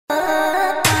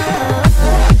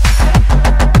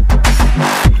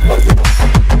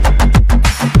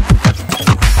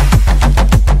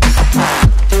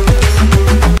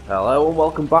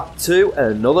welcome back to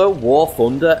another War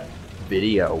Thunder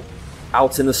video.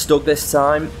 Out in the Stug this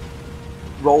time,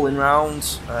 rolling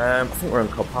round. I think we're on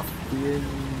Carpathians,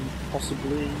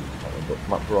 possibly. I've got the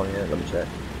map wrong here, let me check.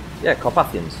 Yeah,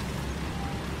 Carpathians.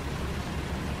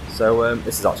 So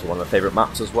this is actually one of my favourite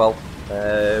maps as well.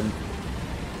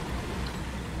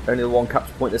 Only the one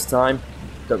capture point this time.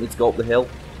 Don't need to go up the hill.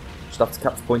 Just have to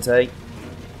capture point A.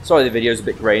 Sorry the video's a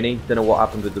bit grainy. Don't know what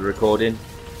happened with the recording.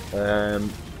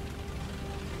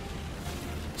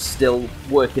 Still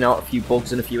working out a few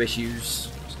bugs and a few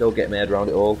issues. Still getting my head around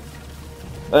it all.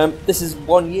 This is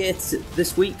 1 year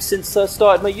this week since I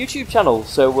started my YouTube channel,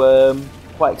 so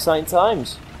quite exciting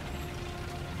times.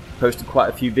 Posted quite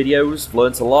a few videos,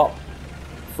 learnt a lot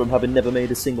from having never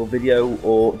made a single video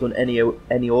or done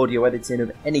any audio editing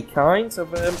of any kind. So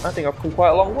I think I've come quite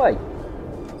a long way.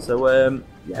 So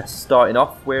yeah, starting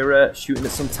off, we're shooting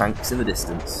at some tanks in the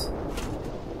distance.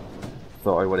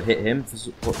 Thought I would have hit him,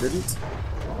 but didn't.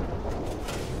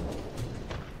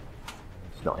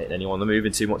 It's not hitting anyone, they're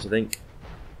moving too much I think.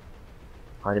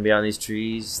 Hiding behind these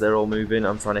trees, they're all moving.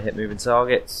 I'm trying to hit moving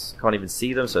targets. Can't even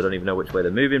see them, so I don't even know which way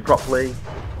they're moving properly.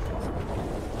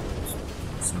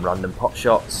 Some random pot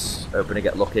shots, hoping to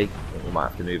get lucky. I think we might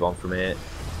have to move on from here.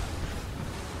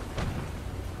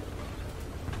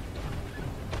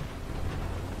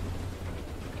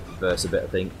 Reverse a bit I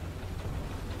think.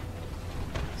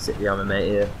 Sit behind my mate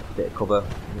here, bit of cover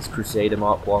in this Crusader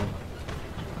Mark 1.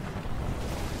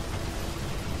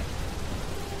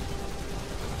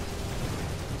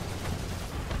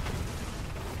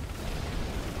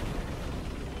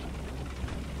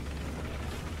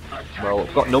 Well,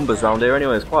 we've got numbers around here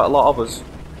anyway, there's quite a lot of us.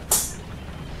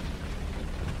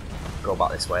 Go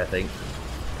back this way I think.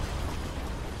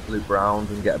 Loop round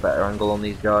and get a better angle on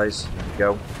these guys. There we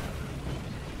go.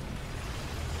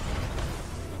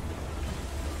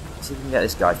 See if we can get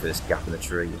this guy through this gap in the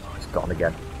tree. Oh, he's gone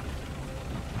again.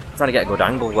 I'm trying to get a good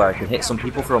angle where I can hit some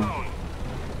people from.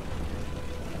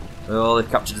 Oh,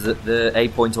 they've captured the A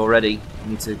point already.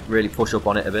 We need to really push up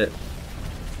on it a bit.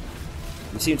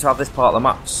 We seem to have this part of the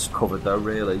maps covered though,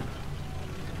 really.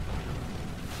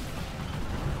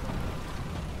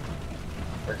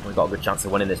 We've got a good chance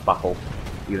of winning this battle,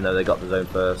 even though they got the zone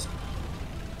first.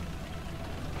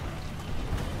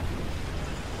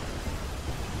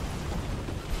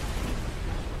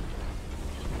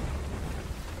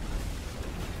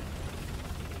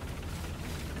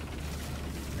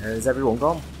 Is everyone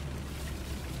gone?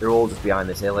 They're all just behind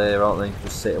this hill here, aren't they?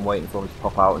 Just sitting waiting for me to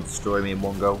pop out and destroy me in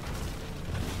one go.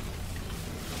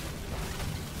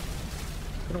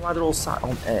 I don't know why they're all sat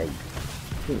on A. I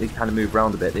think they kind of move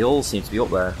around a bit. They all seem to be up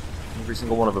there. Every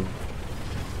single one of them.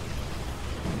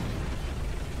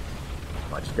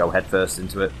 Might just go head first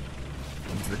into it.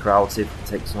 Into the crowd, see if we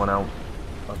can take someone out.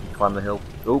 I can climb the hill.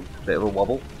 Oh, bit of a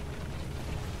wobble.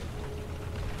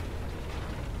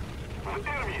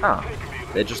 Ah.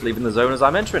 They're just leaving the zone as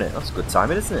I'm entering it. That's good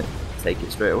timing, isn't it? Take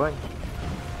it straight away.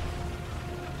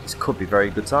 This could be very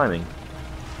good timing.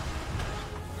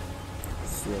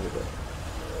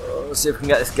 Let's see if we can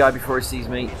get this guy before he sees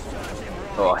me.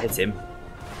 Oh, I hit him.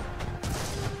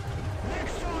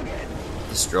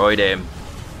 Destroyed him.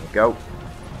 There we go.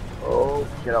 Oh,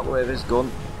 get out of the way of his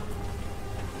gun.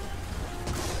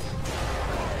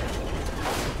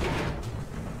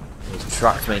 He's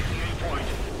tracked me.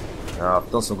 Oh,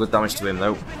 I've done some good damage to him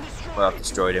though. Well, I've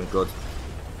destroyed him, good.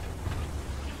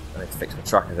 I need to fix my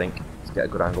track I think. Let's get a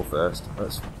good angle first.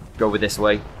 Let's go with this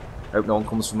way. Hope no one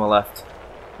comes from my left.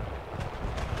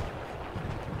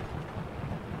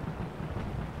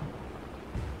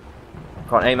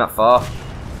 Can't aim that far.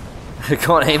 I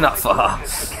can't aim that far.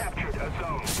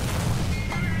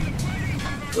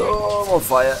 Oh, I'm on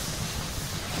fire.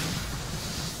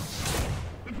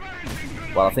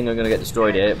 Well, I think I'm going to get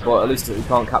destroyed here, but at least we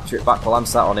can't capture it back while I'm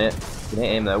sat on it. Can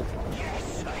hit him though.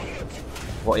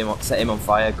 Set him on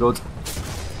fire, good.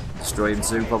 Destroy him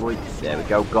too, probably. There we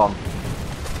go, gone.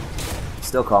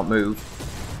 Still can't move.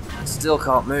 Still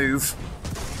can't move.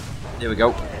 Here we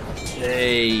go.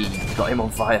 Hey, got him on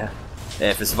fire.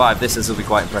 Yeah, if I survive this will be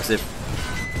quite impressive.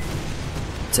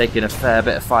 Taking a fair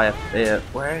bit of fire here.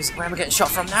 Where am I getting shot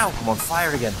from now? I'm on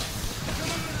fire again.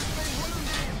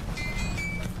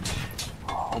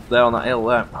 Up there on that hill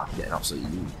there. I'm getting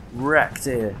absolutely wrecked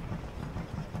here.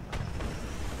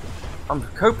 I'm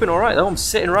coping alright though. I'm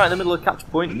sitting right in the middle of the capture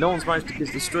point. No one's managed to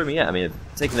destroy me yet. I mean,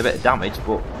 I've taken a bit of damage,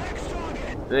 but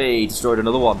hey, destroyed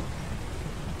another one.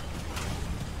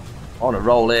 On a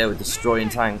roll here with destroying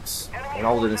tanks and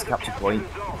holding this capture point.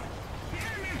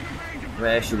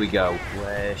 Where should we go?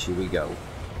 Where should we go?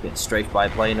 Getting strafed by a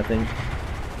plane, I think.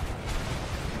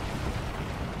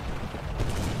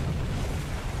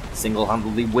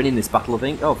 single-handedly winning this battle, I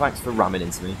think. Oh, thanks for ramming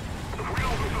into me.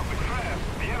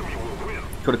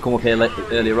 Could have come up here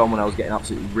earlier on when I was getting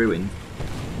absolutely ruined.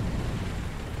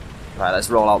 Right, let's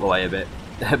roll out the way a bit.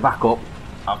 Back up.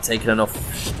 I've taken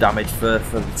enough damage for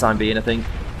the time being, I think.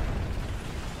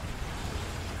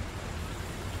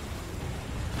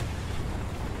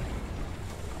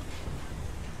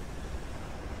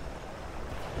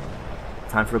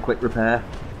 Time for a quick repair.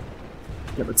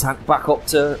 Get the tank back up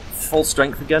to full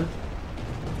strength again.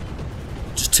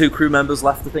 Just 2 crew members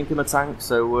left, I think, in the tank,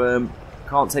 so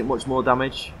can't take much more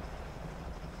damage.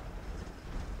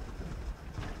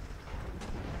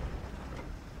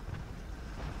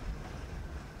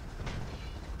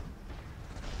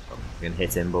 I'm gonna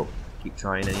hit him, but keep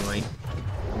trying anyway.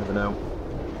 Never know.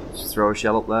 Just throw a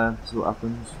shell up there, see what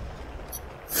happens.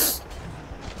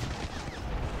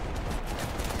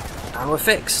 And we're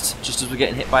fixed, just as we're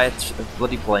getting hit by a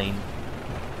bloody plane.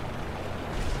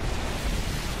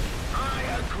 I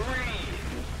agree.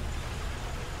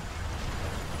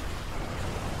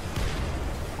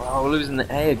 Well, we're losing the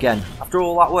A again. After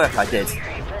all that work I did.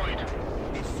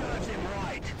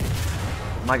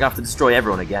 Might have to destroy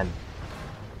everyone again.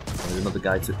 There's another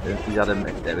guy to. He's had him.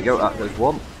 There we go. There's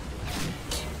one.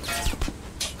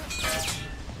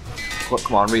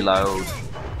 Come on, reload.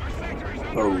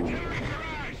 Oh.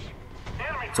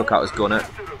 Took out his gunner.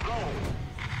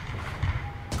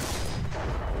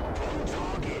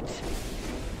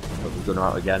 Took his gunner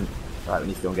out again. Right, we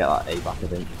need to go and get that A back, I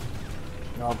think.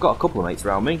 Oh, I've got a couple of mates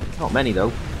around me. Not many,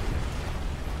 though.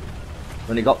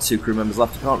 Only got 2 crew members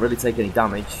left. I can't really take any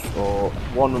damage. Or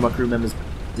one of my crew members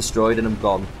destroyed and I'm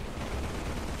gone.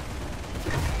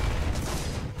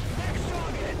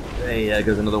 There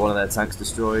goes another one of their tanks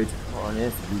destroyed. What on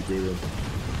earth are you doing?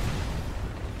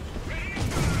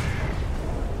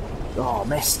 Oh,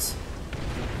 missed.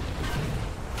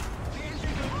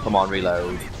 Come on,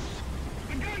 reload.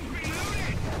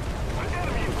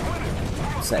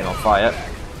 Set him on fire.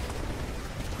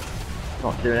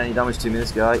 Not doing any damage to me,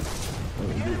 this guy.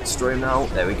 Destroy him now.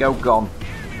 There we go, gone.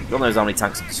 God knows how many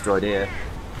tanks I've destroyed here.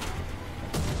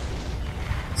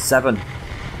 7.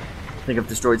 I think I've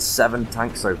destroyed 7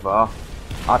 tanks so far.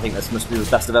 I think this must be the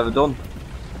best I've ever done.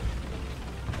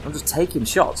 I'm just taking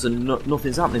shots and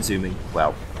nothing's happening to me.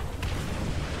 Well,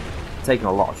 taken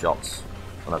a lot of shots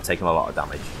and I've taken a lot of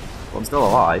damage, but I'm still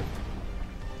alive.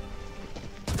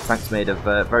 The tank's made of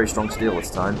very strong steel this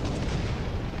time.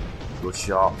 Good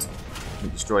shot.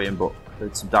 Didn't destroy him, but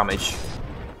did some damage.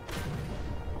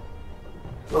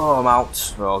 Oh, I'm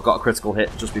out. Oh, got a critical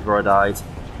hit just before I died.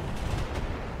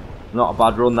 Not a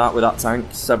bad run that with that tank.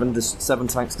 7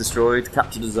 tanks destroyed.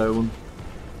 Captured a zone.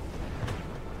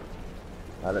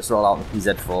 Let's roll out the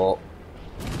PZ fort.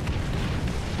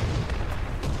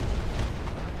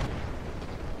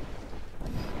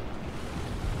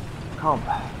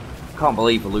 Can't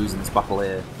believe we're losing this battle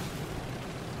here.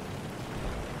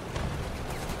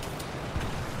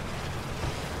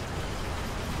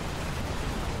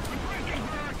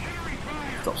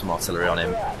 Drop some artillery on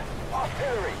him.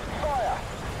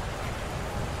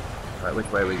 Right,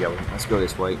 which way are we going? Let's go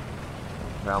this way.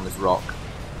 Around this rock.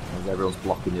 And everyone's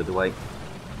blocking the other way.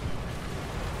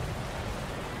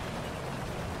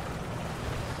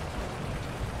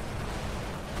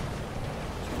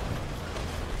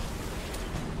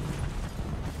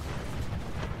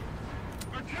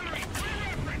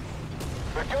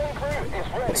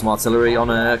 Put some artillery on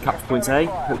capture point A.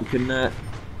 Hope we can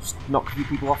just knock a few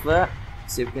people off there.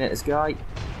 See if we can hit this guy.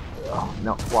 Oh,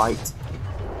 not quite.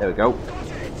 There we go.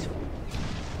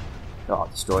 Oh, I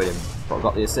destroyed him. But I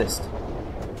got the assist.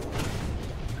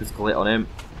 Critical hit on him.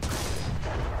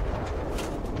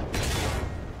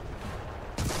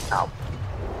 Ow.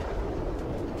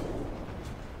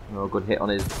 Oh, good hit on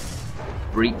his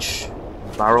breech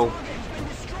barrel.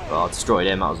 Oh, I destroyed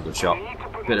him. That was a good shot.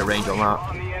 Bit of range on that.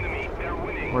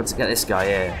 I wanted to get this guy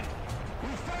here.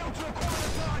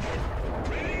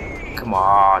 Come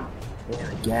on.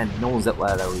 Yeah, again. No one's up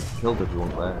there though. We've killed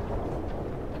everyone up there.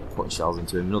 Putting shells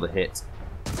into him. Another hit.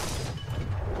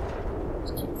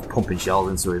 Just keep pumping shells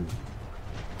into him.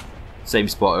 Same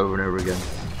spot over and over again.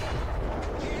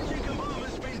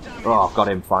 Oh, I've got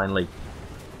him finally.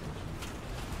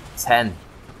 10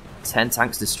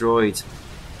 tanks destroyed.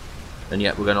 And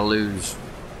yet we're going to lose.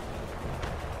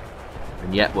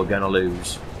 And yet we're going to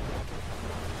lose.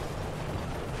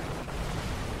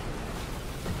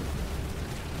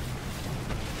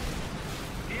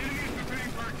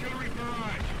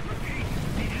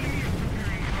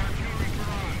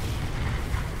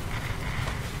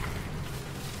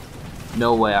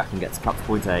 No way I can get to capture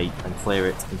point A and clear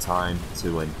it in time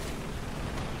to win.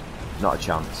 Not a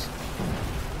chance.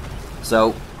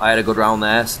 So I had a good round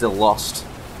there, still lost.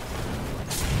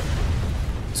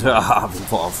 I've been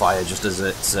put on fire just as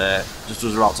just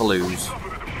was about to lose.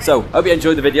 So hope you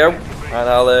enjoyed the video, and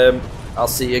I'll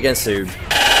see you again soon.